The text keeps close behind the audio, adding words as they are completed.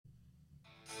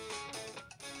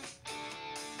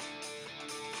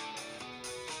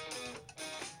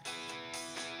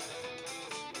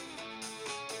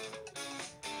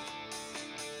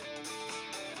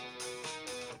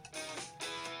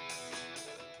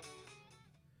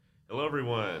Hello,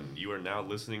 everyone. You are now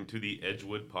listening to the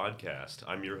Edgewood podcast.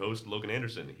 I'm your host, Logan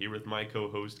Anderson, here with my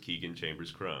co-host, Keegan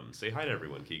Chambers-Crum. Say hi to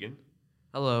everyone, Keegan.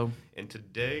 Hello. And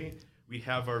today, we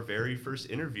have our very first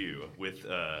interview with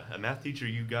a math teacher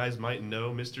you guys might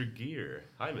know, Mr. Geer.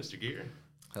 Hi, Mr. Geer.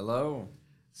 Hello.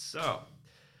 So,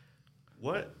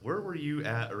 where were you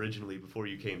at originally before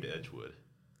you came to Edgewood?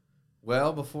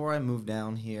 Well, before I moved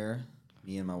down here,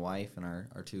 me and my wife and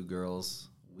our two girls,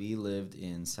 we lived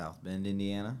in South Bend,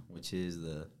 Indiana, which is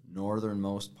the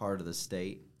northernmost part of the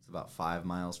state. It's about 5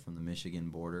 miles from the Michigan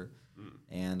border.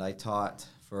 And I taught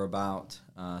for about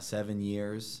 7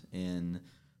 years in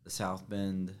the South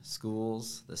Bend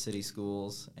schools, the city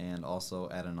schools, and also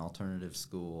at an alternative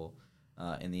school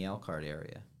in the Elkhart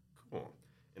area. Cool.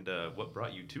 And what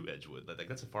brought you to Edgewood? Like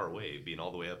that's a far way, being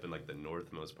all the way up in like the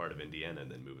northmost part of Indiana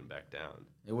and then moving back down.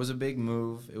 It was a big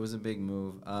move.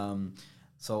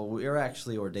 So we are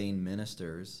actually ordained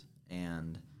ministers,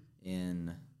 and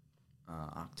in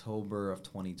October of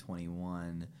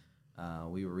 2021,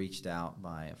 we were reached out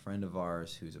by a friend of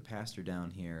ours who's a pastor down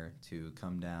here to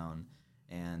come down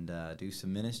and do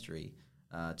some ministry,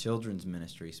 children's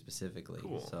ministry specifically.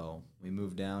 Cool. So we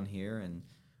moved down here, and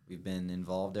we've been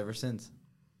involved ever since.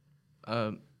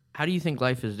 How do you think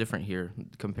life is different here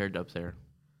compared to up there?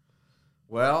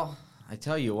 Well, I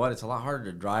tell you what, it's a lot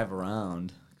harder to drive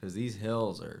around because these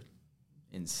hills are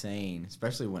insane,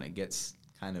 especially when it gets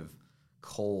kind of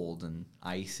cold and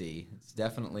icy. It's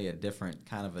definitely a different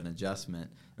kind of an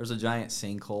adjustment. There's a giant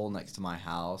sinkhole next to my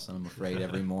house, and I'm afraid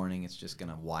every morning it's just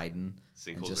going to widen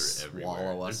and Sinkholes just are everywhere.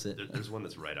 swallow us. There's one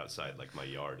that's right outside like my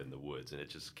yard in the woods, and it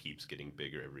just keeps getting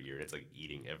bigger every year. It's like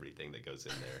eating everything that goes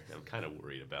in there. I'm kind of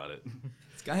worried about it.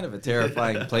 It's kind of a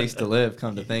terrifying place to live,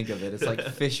 come to think of it. It's like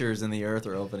fissures in the earth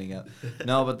are opening up.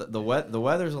 No, but the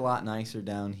weather's a lot nicer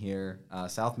down here.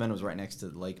 South Bend was right next to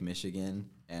Lake Michigan,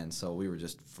 and so we were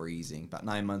just freezing. About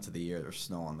 9 months of the year, there's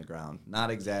snow on the ground.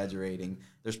 Not exaggerating.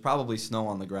 There's probably snow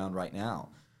on the ground right now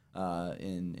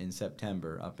in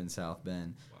September up in South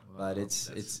Bend. But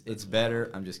it's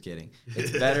better. I'm just kidding.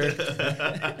 It's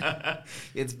better.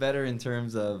 It's better in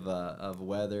terms of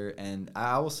weather, and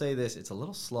I will say this: it's a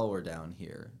little slower down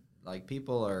here. Like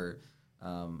people are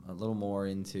a little more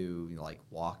into like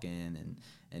walking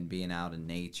and being out in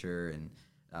nature,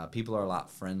 and people are a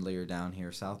lot friendlier down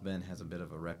here. South Bend has a bit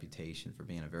of a reputation for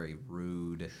being a very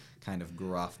rude, kind of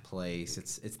gruff place.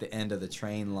 It's the end of the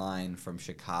train line from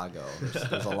Chicago.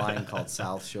 There's a line called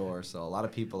South Shore, so a lot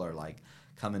of people are like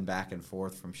coming back and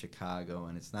forth from Chicago,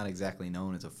 and it's not exactly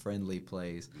known as a friendly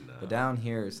place. No. But down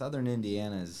here, southern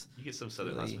Indiana is... You get some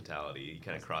southern really hospitality. It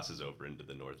kind of crosses over into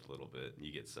the north a little bit, and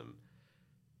you get some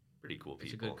pretty cool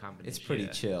people. It's a good combination. It's pretty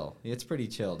chill. It's pretty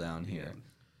chill down here. Yeah.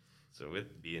 So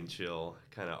with being chill,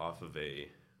 kind of off of a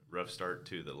rough start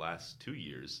to the last 2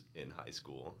 years in high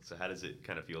school. So how does it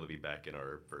kind of feel to be back in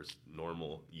our first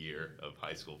normal year of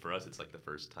high school? For us, it's like the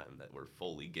first time that we're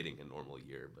fully getting a normal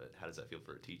year, but how does that feel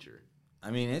for a teacher? I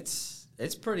mean, it's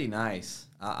pretty nice.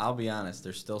 I'll be honest.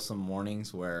 There's still some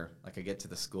mornings where, like, I get to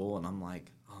the school and I'm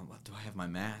like, oh, what, do I have my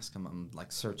mask? I'm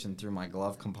like searching through my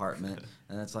glove compartment,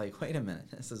 and it's like, wait a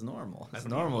minute, this is normal. It's a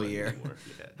normal year.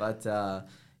 Yeah.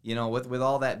 But with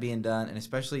all that being done, and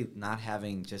especially not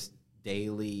having just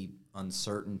daily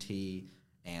uncertainty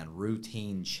and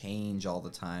routine change all the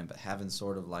time, but having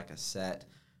sort of like a set,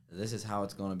 this is how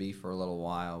it's going to be for a little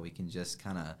while. We can just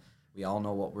kind of. We all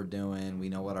know what we're doing. We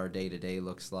know what our day-to-day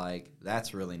looks like.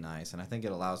 That's really nice, and I think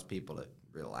it allows people to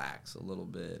relax a little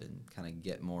bit and kind of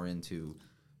get more into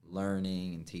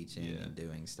learning and teaching and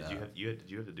doing stuff. Did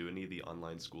you have to do any of the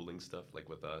online schooling stuff like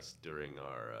with us during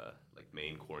our like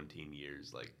main quarantine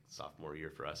years, like sophomore year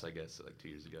for us, I guess, like 2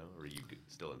 years ago? Or are you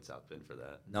still in South Bend for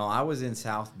that? No, I was in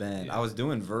South Bend. Yeah. I was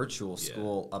doing virtual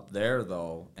school up there,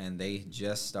 though, and they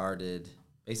just started –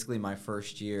 basically my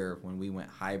first year when we went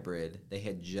hybrid, they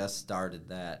had just started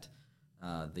that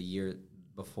the year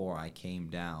before I came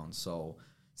down. So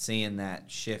seeing that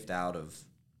shift out of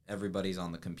everybody's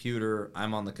on the computer,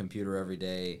 I'm on the computer every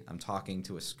day, I'm talking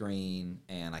to a screen,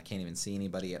 and I can't even see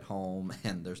anybody at home,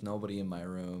 and there's nobody in my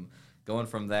room. Going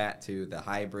from that to the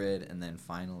hybrid, and then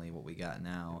finally what we got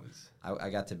now, I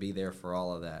got to be there for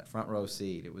all of that. Front row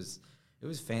seat. It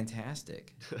was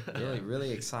fantastic. Really,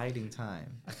 really exciting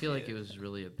time. I feel like it was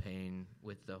really a pain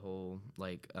with the whole,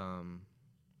 like,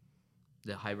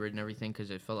 the hybrid and everything,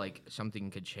 because it felt like something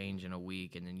could change in a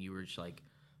week, and then you were just, like,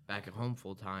 back at home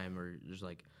full time, or just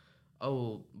like,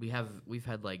 oh, we've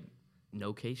had, like,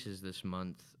 no cases this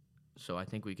month, so I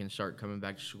think we can start coming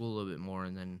back to school a little bit more,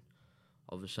 and then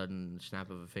all of a sudden,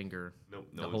 snap of a finger,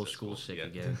 the whole school's sick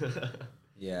again.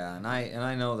 Yeah, and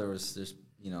I know there's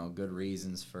good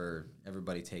reasons for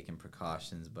everybody taking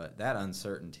precautions, but that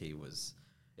uncertainty was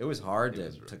hard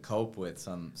to cope with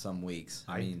some weeks.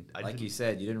 I mean, like you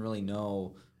said, you didn't really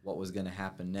know what was going to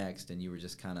happen next, and you were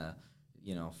just kind of,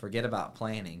 forget about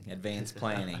planning, advanced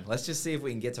planning. Let's just see if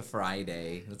we can get to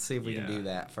Friday. Let's see if we can do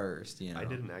that first. I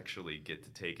didn't actually get to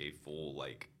take a full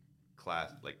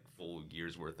full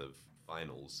year's worth of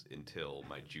finals until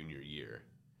my junior year,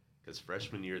 because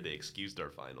freshman year they excused our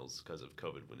finals because of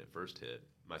COVID when it first hit.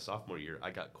 My sophomore year, I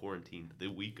got quarantined the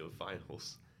week of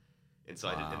finals, and so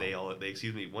I did. And they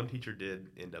excused me. One teacher did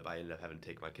I ended up having to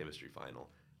take my chemistry final.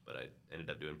 But I ended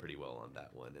up doing pretty well on that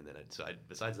one. And then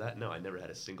besides that, no, I never had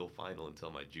a single final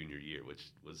until my junior year, which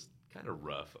was kind of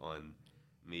rough on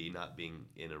me not being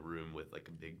in a room with like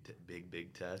a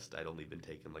big test. I'd only been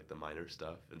taking like the minor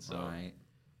stuff. And so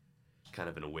kind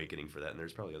of an awakening for that. And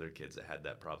there's probably other kids that had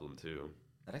that problem too.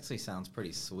 That actually sounds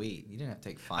pretty sweet. You didn't have to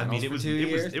take finals for 2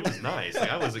 years. It was nice.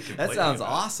 Like, I wasn't complaining. That sounds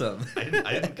awesome. I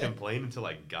didn't complain until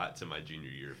I got to my junior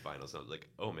year finals. I was like,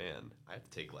 oh man, I have to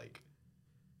take like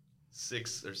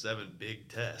 6 or 7 big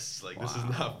tests. Like, this is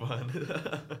not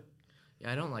fun.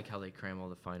 Yeah, I don't like how they cram all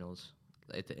the finals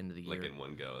at the end of the year. Like in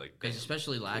one go. Because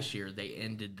especially last year, they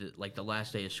ended, the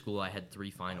last day of school, I had 3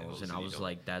 finals, and I was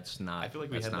like, that's not it. I feel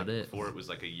like we had, before it was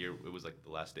like a year, it was like the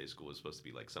last day of school was supposed to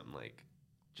be like something like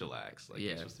chillax. Like,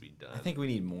 it's supposed to be done. I think we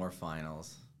need more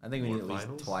finals. I think we need at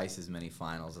least twice as many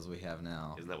finals as we have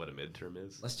now. Isn't that what a midterm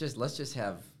is? Let's just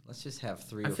have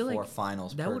 3 or 4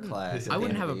 finals per class. I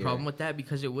wouldn't have a problem with that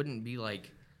because it wouldn't be like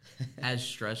as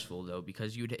stressful though,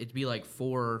 because it'd be like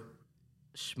 4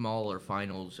 smaller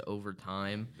finals over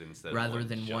time rather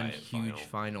than one huge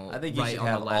final. I think you should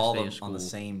have all of them on the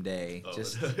same day.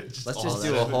 Let's just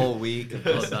do a whole week.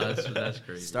 That's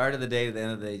crazy. Start of the day to the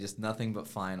end of the day, just nothing but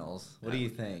finals. What do you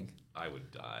think? I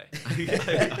would die.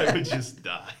 I would just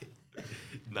die.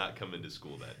 Not come into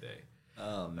school that day.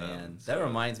 Oh, man. That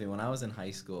reminds me, when I was in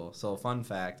high school, so fun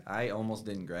fact, I almost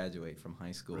didn't graduate from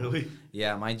high school. Really?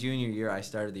 Yeah, my junior year, I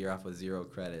started the year off with 0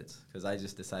 credits because I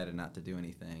just decided not to do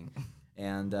anything.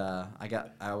 And I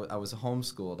was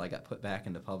homeschooled. I got put back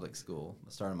into public school at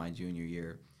the start of my junior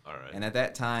year. All right. And at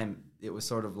that time, it was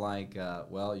sort of like,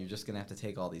 well, you're just going to have to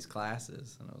take all these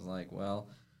classes. And I was like, well,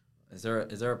 is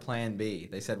there a plan B?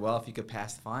 They said, well, if you could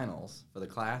pass the finals for the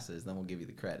classes, then we'll give you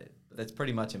the credit. But that's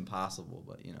pretty much impossible,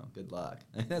 but, good luck.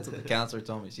 That's what the counselor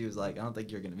told me. She was like, I don't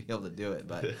think you're going to be able to do it,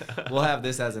 but we'll have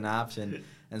this as an option.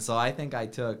 And so I think I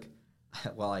took,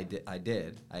 well, I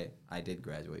did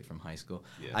graduate from high school.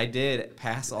 Yeah. I did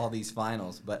pass all these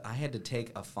finals, but I had to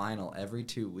take a final every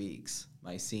 2 weeks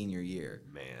my senior year.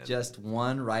 Man. Just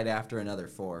one right after another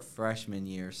for freshman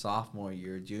year, sophomore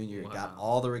year, junior year. Wow. Got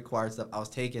all the required stuff. I was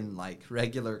taking like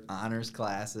regular honors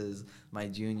classes my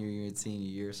junior year and senior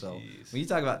year. So when you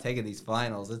talk about taking these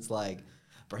finals, it's like,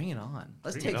 bring it on.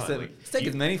 Let's take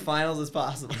as many finals as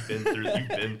possible. You've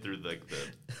been through like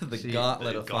the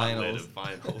gauntlet of finals.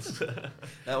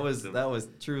 That was that was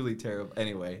truly terrible.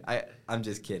 Anyway, I'm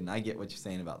just kidding. I get what you're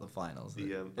saying about the finals.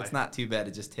 It's not too bad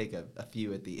to just take a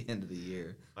few at the end of the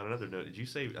year. On another note, did you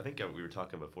say? I think we were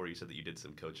talking before. You said that you did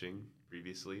some coaching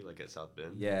previously, like at South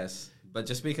Bend. Yes, but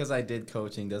just because I did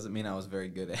coaching doesn't mean I was very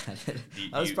good at it.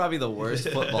 I was probably the worst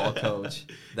football coach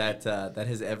that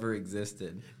has ever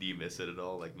existed. Do you miss it at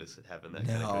all? Like miss having that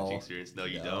kind of coaching experience? No,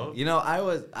 you don't. I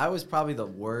was probably the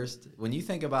worst. When you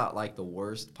think about like the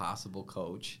worst possible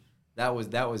coach, that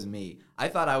was me. I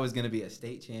thought I was going to be a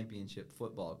state championship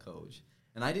football coach,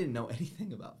 and I didn't know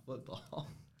anything about football.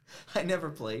 I never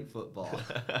played football.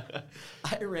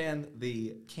 I ran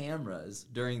the cameras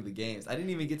during the games. I didn't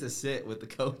even get to sit with the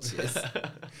coaches.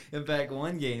 In fact,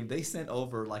 one game, they sent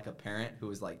over like a parent who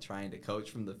was like trying to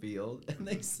coach from the field, and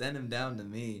they sent him down to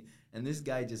me. And this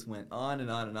guy just went on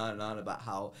and on and on and on about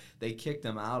how they kicked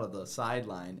him out of the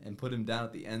sideline and put him down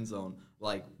at the end zone,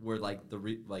 like where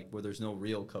where there's no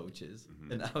real coaches.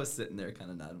 Mm-hmm. And I was sitting there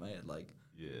kind of nodding my head like,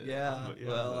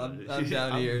 I'm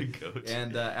down here.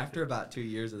 And after about 2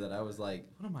 years of that, I was like,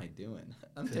 what am I doing?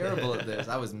 I'm terrible at this.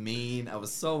 I was mean. I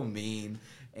was so mean.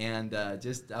 And I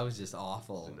was just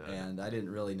awful. And I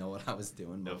didn't really know what I was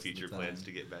doing. No future plans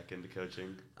to get back into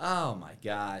coaching? Oh, my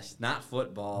gosh. Not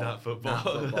football. Not football.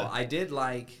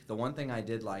 The one thing I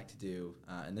did like to do,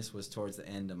 and this was towards the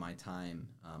end of my time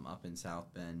up in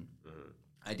South Bend,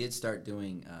 I did start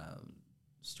doing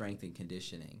strength and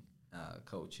conditioning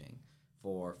coaching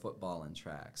for football and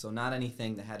track. So not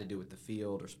anything that had to do with the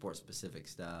field or sport-specific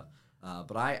stuff.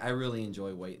 But I really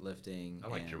enjoy weightlifting. I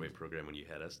liked your weight program when you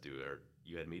had us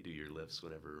you had me do your lifts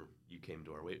whenever you came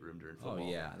to our weight room during football. Oh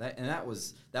yeah, that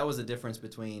was the difference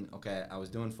between, okay, I was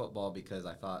doing football because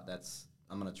I thought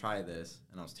I'm gonna try this,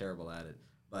 and I was terrible at it.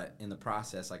 But in the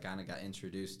process, I kind of got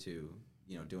introduced to,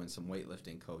 doing some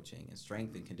weightlifting coaching and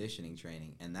strength and conditioning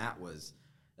training, and that was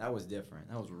different.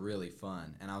 That was really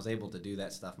fun, and I was able to do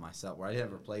that stuff myself. Where I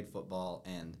never played football,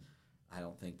 and I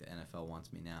don't think the NFL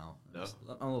wants me now. No?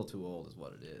 I'm a little too old, is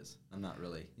what it is. I'm not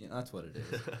really. That's what it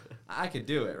is. I could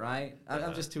do it, right?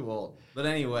 I'm just too old. But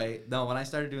anyway, no. When I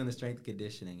started doing the strength and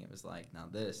conditioning, it was like, now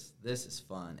this is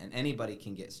fun, and anybody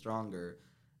can get stronger.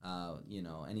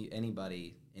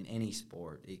 Anybody in any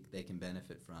sport they can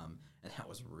benefit from, and that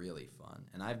was really fun.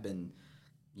 And I've been,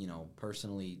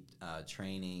 personally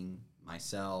training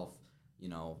myself,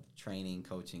 training,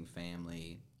 coaching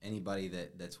family, anybody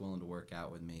that's willing to work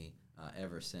out with me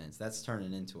ever since. That's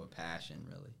turning into a passion,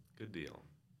 really. Good deal.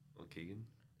 Well, Keegan?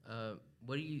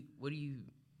 What are you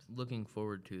looking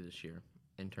forward to this year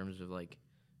in terms of like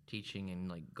teaching and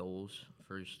like goals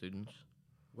for your students?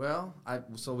 Well,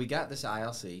 so we got this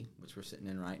ILC, which we're sitting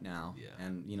in right now, Yeah.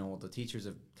 and the teachers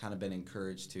have kind of been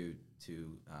encouraged to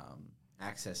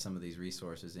access some of these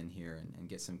resources in here and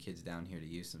get some kids down here to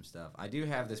use some stuff. I do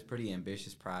have this pretty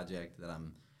ambitious project that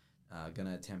I'm going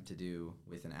to attempt to do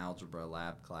with an algebra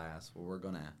lab class where we're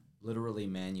going to literally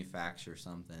manufacture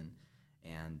something,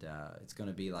 and it's going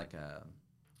to be like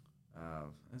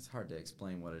it's hard to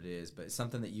explain what it is, but it's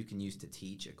something that you can use to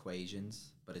teach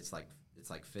equations, but it's like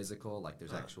physical, like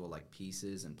there's actual like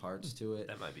pieces and parts to it.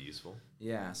 That might be useful.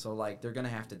 Yeah, so like they're going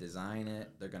to have to design it,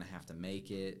 they're going to have to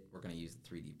make it, we're going to use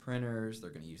the 3D printers,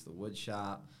 they're going to use the wood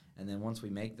shop, and then once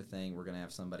we make the thing, we're going to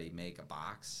have somebody make a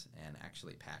box and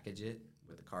actually package it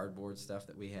with the cardboard stuff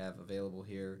that we have available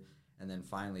here, and then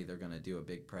finally they're going to do a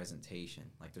big presentation,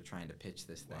 like they're trying to pitch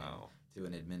this thing to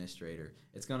an administrator.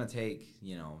 It's going to take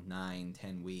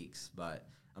 9-10 weeks, but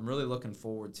I'm really looking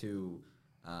forward to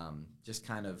just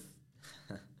kind of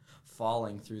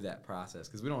falling through that process,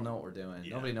 because we don't know what we're doing.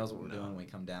 Yeah, nobody knows what we're doing when we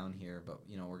come down here, but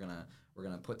we're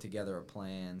gonna put together a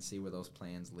plan, see where those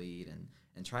plans lead,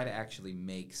 and try to actually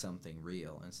make something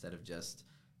real instead of just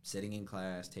sitting in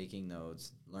class, taking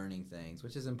notes, learning things,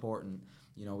 which is important.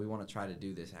 We want to try to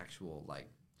do this actual, like,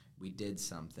 we did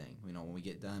something. When we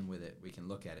get done with it, we can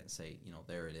look at it and say,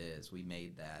 there it is. We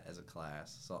made that as a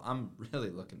class. So I'm really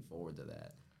looking forward to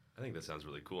that. I think that sounds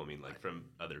really cool. I mean, like, from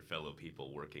other fellow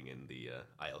people working in the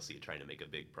ILC, trying to make a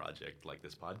big project like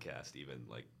this podcast, even,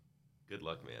 like, good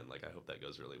luck, man. Like, I hope that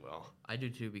goes really well. I do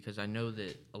too, because I know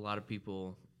that a lot of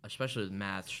people, especially with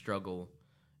math, struggle,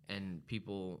 and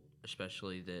people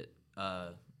especially that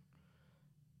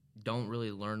don't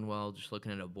really learn well just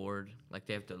looking at a board. Like,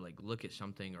 they have to like look at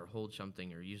something or hold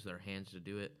something or use their hands to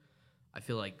do it. I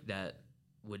feel like that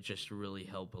would just really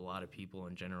help a lot of people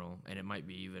in general, and it might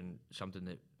be even something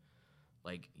that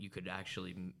like you could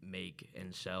actually make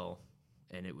and sell,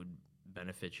 and it would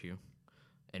benefit you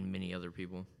and many other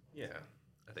people. Yeah,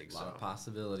 I think A so. lot of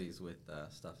possibilities with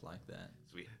stuff like that.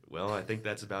 Well, I think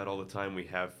that's about all the time we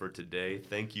have for today.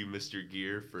 Thank you, Mr.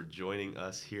 Geer, for joining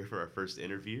us here for our first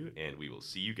interview, and we will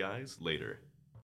see you guys later.